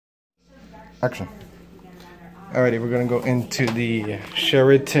Action. Alrighty, we're gonna go into the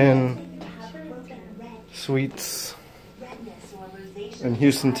Sheraton Suites in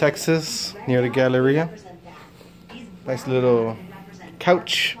Houston, Texas, near the Galleria. Nice little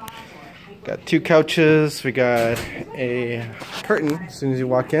couch. Got 2 couches. We got a curtain as soon as you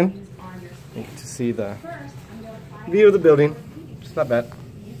walk in. You get to see the view of the building. It's not bad.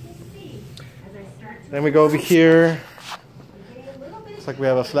 Then we go over here. Looks like we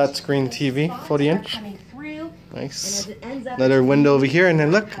have a flat screen TV, 40-inch. Nice. Another window over here, and then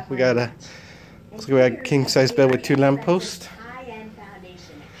look, we got a king size bed with 2 lampposts.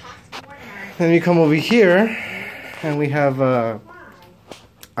 Then we come over here, and we have a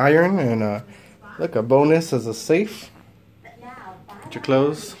iron and look, a bonus as a safe. Put your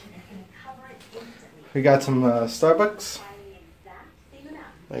clothes. We got some Starbucks.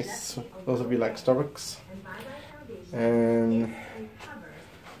 Nice. Those would be like Starbucks. And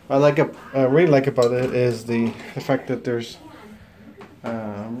what I really like about it is the fact that there's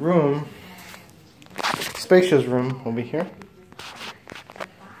room, spacious room over here.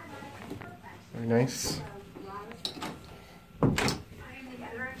 Very nice.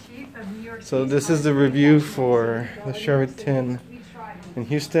 So this is the review for the Sheraton in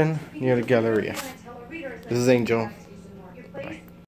Houston near the Galleria. This is Angel. Bye.